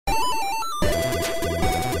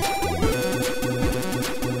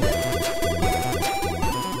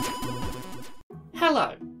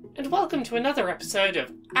welcome to another episode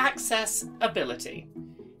of Access-Ability.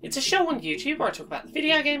 It's a show on YouTube where I talk about the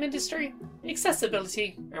video game industry,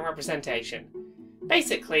 accessibility, and representation.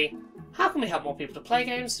 Basically, how can we help more people to play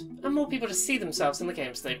games, and more people to see themselves in the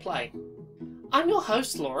games they play? I'm your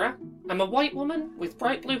host, Laura. I'm a white woman with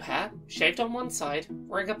bright blue hair, shaved on one side,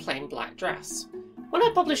 wearing a plain black dress. When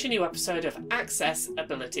I publish a new episode of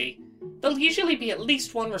Access-Ability, there'll usually be at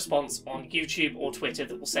least one response on YouTube or Twitter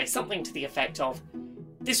that will say something to the effect of,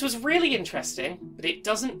 "This was really interesting, but it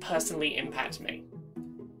doesn't personally impact me."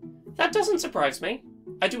 That doesn't surprise me.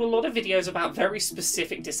 I do a lot of videos about very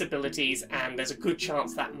specific disabilities, and there's a good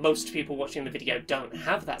chance that most people watching the video don't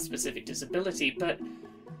have that specific disability, but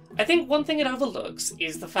I think one thing it overlooks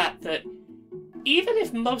is the fact that even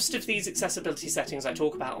if most of these accessibility settings I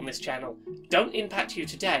talk about on this channel don't impact you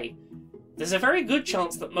today, there's a very good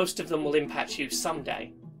chance that most of them will impact you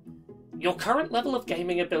someday. Your current level of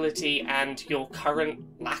gaming ability and your current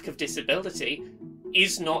lack of disability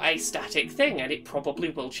is not a static thing, and it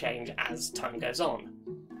probably will change as time goes on.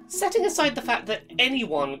 Setting aside the fact that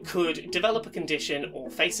anyone could develop a condition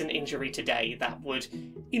or face an injury today that would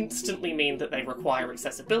instantly mean that they require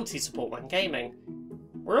accessibility support when gaming,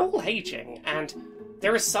 we're all aging, and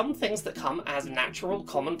there are some things that come as natural,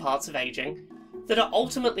 common parts of aging that are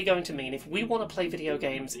ultimately going to mean if we want to play video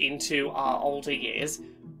games into our older years,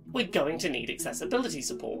 we're going to need accessibility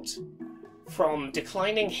support. From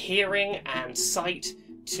declining hearing and sight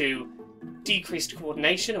to decreased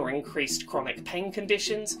coordination or increased chronic pain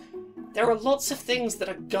conditions, there are lots of things that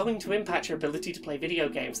are going to impact your ability to play video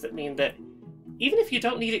games that mean that even if you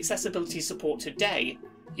don't need accessibility support today,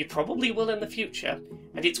 you probably will in the future,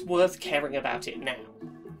 and it's worth caring about it now.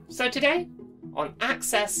 So today, on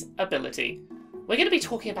Access-Ability, we're going to be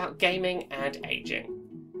talking about gaming and aging.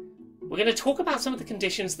 We're going to talk about some of the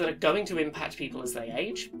conditions that are going to impact people as they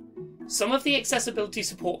age, some of the accessibility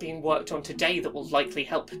support being worked on today that will likely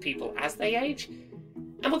help people as they age,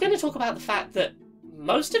 and we're going to talk about the fact that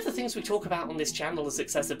most of the things we talk about on this channel as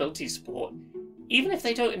accessibility support, even if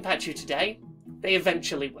they don't impact you today, they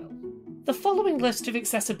eventually will. The following list of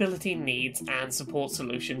accessibility needs and support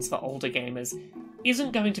solutions for older gamers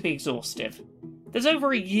isn't going to be exhaustive. There's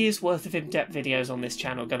over a year's worth of in-depth videos on this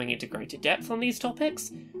channel going into greater depth on these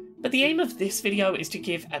topics, but the aim of this video is to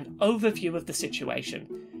give an overview of the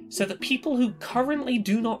situation, so that people who currently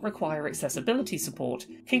do not require accessibility support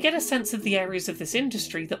can get a sense of the areas of this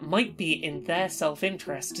industry that might be in their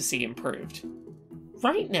self-interest to see improved.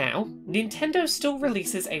 Right now, Nintendo still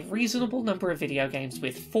releases a reasonable number of video games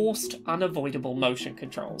with forced, unavoidable motion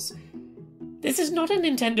controls. This is not a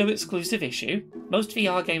Nintendo exclusive issue. Most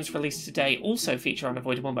VR games released today also feature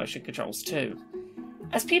unavoidable motion controls too.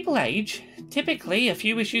 As people age, typically a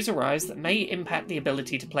few issues arise that may impact the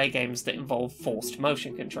ability to play games that involve forced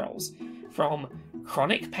motion controls, from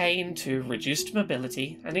chronic pain to reduced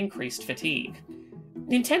mobility and increased fatigue.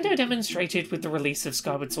 Nintendo demonstrated with the release of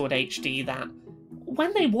Skyward Sword HD that,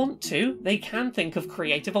 when they want to, they can think of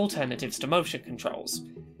creative alternatives to motion controls.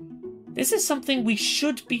 This is something we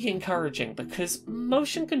should be encouraging because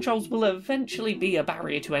motion controls will eventually be a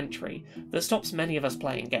barrier to entry that stops many of us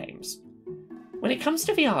playing games. When it comes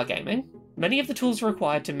to VR gaming, many of the tools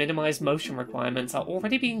required to minimise motion requirements are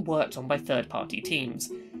already being worked on by third-party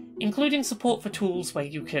teams, including support for tools where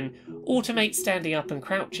you can automate standing up and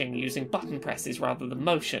crouching using button presses rather than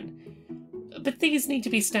motion. But these need to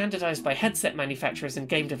be standardised by headset manufacturers and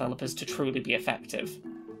game developers to truly be effective.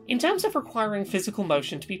 In terms of requiring physical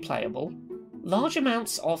motion to be playable, large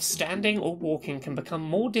amounts of standing or walking can become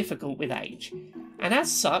more difficult with age, and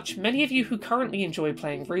as such, many of you who currently enjoy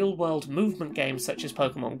playing real-world movement games such as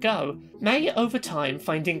Pokemon Go may, over time,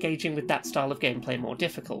 find engaging with that style of gameplay more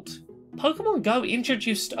difficult. Pokemon Go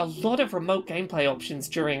introduced a lot of remote gameplay options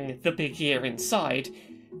during the big year inside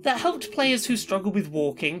that helped players who struggle with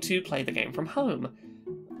walking to play the game from home,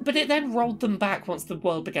 but it then rolled them back once the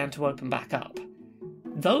world began to open back up.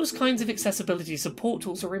 Those kinds of accessibility support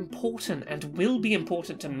tools are important and will be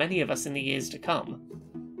important to many of us in the years to come.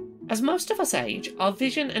 As most of us age, our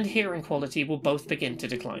vision and hearing quality will both begin to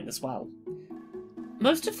decline as well.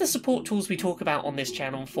 Most of the support tools we talk about on this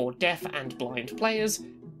channel for deaf and blind players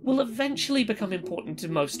will eventually become important to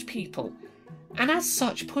most people, and as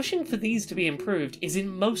such, pushing for these to be improved is in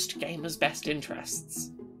most gamers' best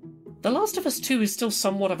interests. The Last of Us 2 is still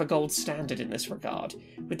somewhat of a gold standard in this regard,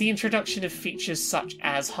 with the introduction of features such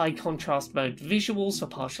as high contrast mode visuals for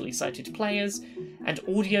partially sighted players, and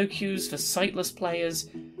audio cues for sightless players,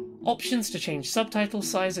 options to change subtitle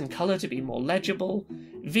size and colour to be more legible,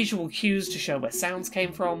 visual cues to show where sounds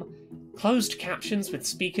came from, closed captions with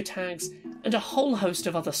speaker tags, and a whole host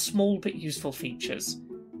of other small but useful features.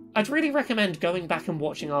 I'd really recommend going back and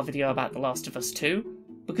watching our video about The Last of Us 2,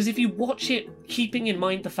 because if you watch it keeping in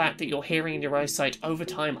mind the fact that your hearing and your eyesight over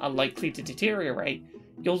time are likely to deteriorate,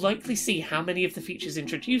 you'll likely see how many of the features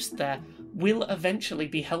introduced there will eventually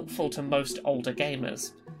be helpful to most older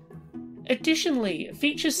gamers. Additionally,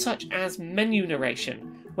 features such as menu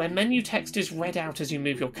narration, where menu text is read out as you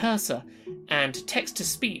move your cursor, and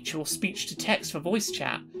text-to-speech or speech-to-text for voice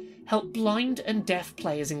chat, help blind and deaf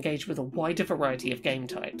players engage with a wider variety of game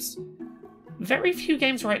types. Very few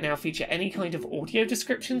games right now feature any kind of audio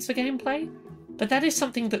descriptions for gameplay, but that is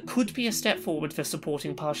something that could be a step forward for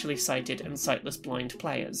supporting partially sighted and sightless blind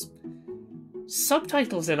players.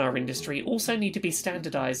 Subtitles in our industry also need to be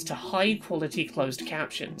standardised to high-quality closed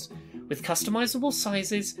captions, with customisable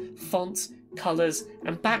sizes, fonts, colours,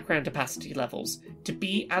 and background opacity levels to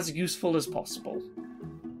be as useful as possible.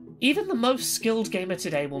 Even the most skilled gamer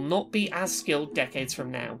today will not be as skilled decades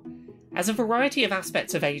from now, as a variety of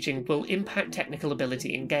aspects of aging will impact technical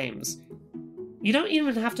ability in games. You don't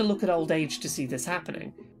even have to look at old age to see this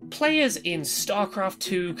happening. Players in StarCraft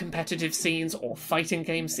 2 competitive scenes or fighting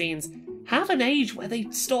game scenes have an age where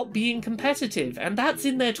they stop being competitive, and that's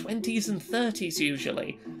in their 20s and 30s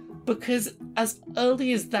usually, because as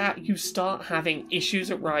early as that you start having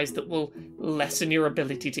issues arise that will lessen your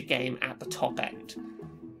ability to game at the top end.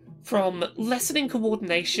 From lessening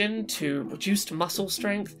coordination to reduced muscle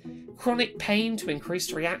strength, chronic pain to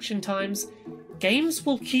increased reaction times, games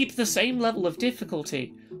will keep the same level of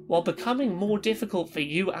difficulty while becoming more difficult for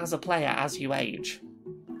you as a player as you age.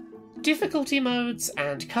 Difficulty modes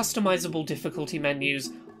and customizable difficulty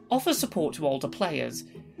menus offer support to older players,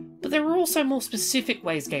 but there are also more specific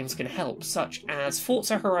ways games can help, such as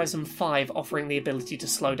Forza Horizon 5 offering the ability to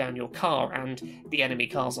slow down your car and the enemy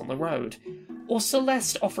cars on the road, or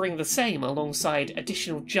Celeste offering the same alongside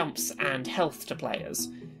additional jumps and health to players.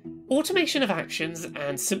 Automation of actions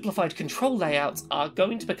and simplified control layouts are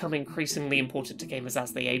going to become increasingly important to gamers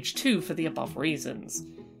as they age too for the above reasons.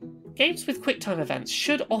 Games with QuickTime events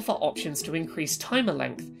should offer options to increase timer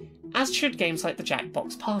length, as should games like the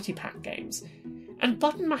Jackbox Party Pack games, and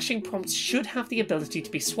button mashing prompts should have the ability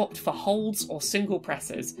to be swapped for holds or single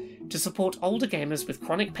presses to support older gamers with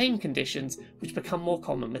chronic pain conditions which become more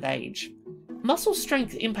common with age. Muscle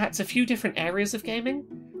strength impacts a few different areas of gaming,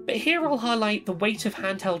 but here I'll highlight the weight of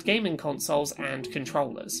handheld gaming consoles and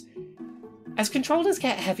controllers. As controllers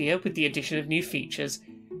get heavier with the addition of new features,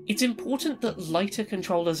 it's important that lighter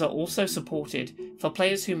controllers are also supported for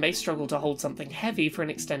players who may struggle to hold something heavy for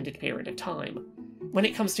an extended period of time. When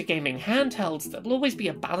it comes to gaming handhelds, there will always be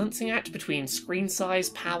a balancing act between screen size,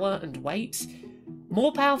 power, and weight.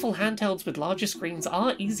 More powerful handhelds with larger screens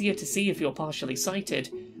are easier to see if you're partially sighted,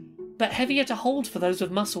 but heavier to hold for those with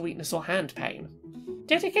muscle weakness or hand pain.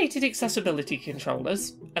 Dedicated accessibility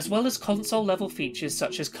controllers, as well as console-level features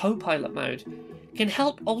such as co-pilot mode, can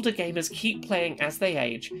help older gamers keep playing as they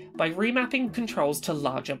age by remapping controls to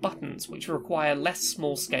larger buttons, which require less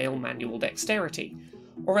small-scale manual dexterity,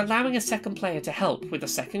 or allowing a second player to help with a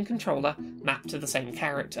second controller mapped to the same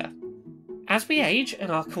character. As we age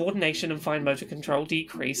and our coordination and fine motor control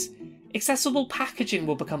decrease, accessible packaging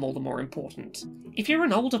will become all the more important. If you're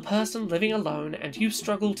an older person living alone and you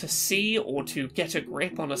struggle to see or to get a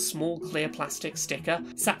grip on a small clear plastic sticker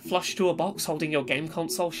sat flush to a box holding your game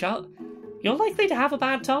console shut, you're likely to have a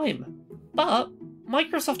bad time. But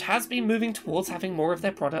Microsoft has been moving towards having more of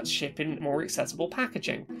their products ship in more accessible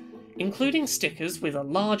packaging, including stickers with a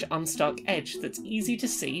large unstuck edge that's easy to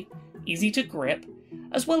see, easy to grip,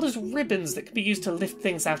 as well as ribbons that can be used to lift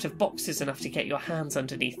things out of boxes enough to get your hands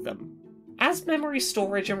underneath them. As memory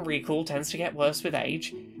storage and recall tends to get worse with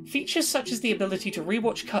age, features such as the ability to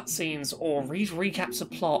rewatch cutscenes or read recaps of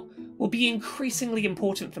plot will be increasingly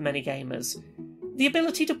important for many gamers. The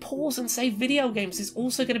ability to pause and save video games is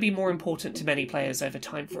also going to be more important to many players over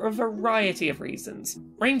time for a variety of reasons,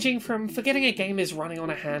 ranging from forgetting a game is running on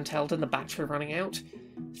a handheld and the battery running out,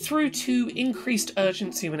 through to increased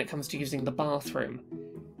urgency when it comes to using the bathroom.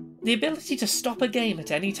 The ability to stop a game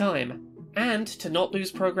at any time, and to not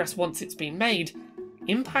lose progress once it's been made,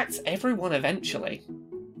 impacts everyone eventually.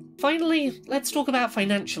 Finally, let's talk about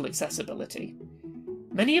financial accessibility.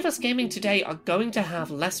 Many of us gaming today are going to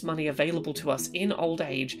have less money available to us in old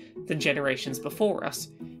age than generations before us,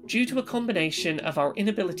 due to a combination of our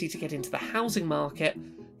inability to get into the housing market,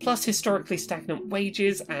 plus historically stagnant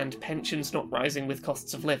wages and pensions not rising with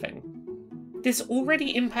costs of living. This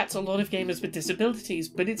already impacts a lot of gamers with disabilities,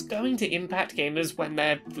 but it's going to impact gamers when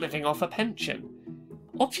they're living off a pension.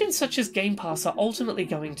 Options such as Game Pass are ultimately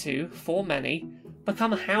going to, for many,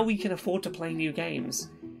 become how we can afford to play new games.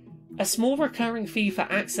 A small recurring fee for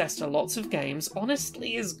access to lots of games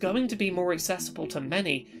honestly is going to be more accessible to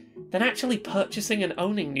many than actually purchasing and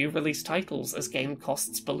owning new release titles as game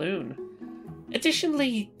costs balloon.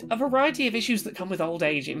 Additionally, a variety of issues that come with old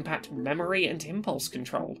age impact memory and impulse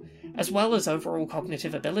control, as well as overall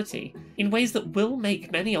cognitive ability, in ways that will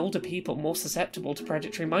make many older people more susceptible to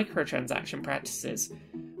predatory microtransaction practices,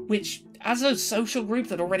 which, as a social group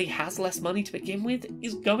that already has less money to begin with,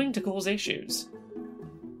 is going to cause issues.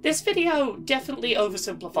 This video definitely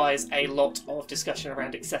oversimplifies a lot of discussion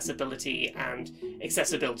around accessibility and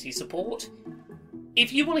accessibility support.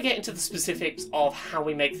 If you want to get into the specifics of how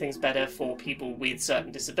we make things better for people with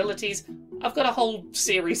certain disabilities, I've got a whole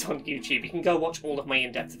series on YouTube. You can go watch all of my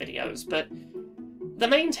in-depth videos, but the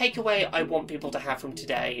main takeaway I want people to have from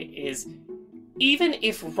today is, even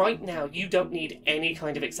if right now you don't need any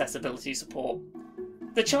kind of accessibility support,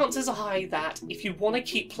 the chances are high that if you want to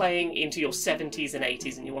keep playing into your 70s and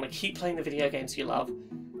 80s and you want to keep playing the video games you love,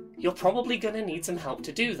 you're probably going to need some help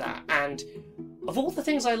to do that. And of all the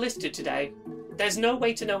things I listed today, there's no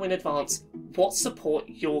way to know in advance what support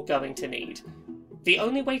you're going to need. The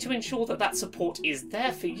only way to ensure that that support is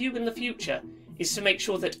there for you in the future is to make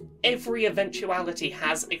sure that every eventuality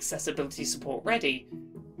has accessibility support ready,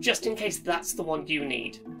 just in case that's the one you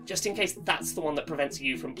need, just in case that's the one that prevents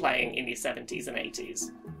you from playing in your 70s and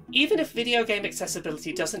 80s. Even if video game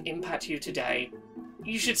accessibility doesn't impact you today,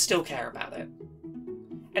 you should still care about it.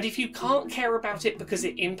 And if you can't care about it because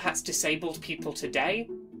it impacts disabled people today,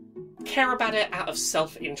 care about it out of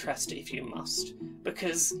self-interest if you must.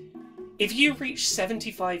 Because if you reach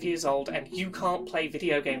 75 years old and you can't play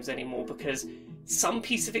video games anymore because some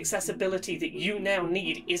piece of accessibility that you now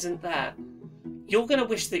need isn't there, you're going to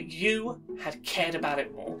wish that you had cared about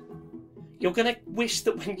it more. You're going to wish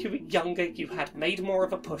that when you were younger you had made more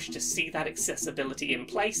of a push to see that accessibility in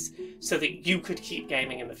place so that you could keep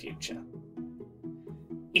gaming in the future.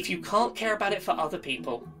 If you can't care about it for other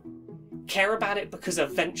people, care about it because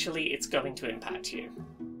eventually it's going to impact you.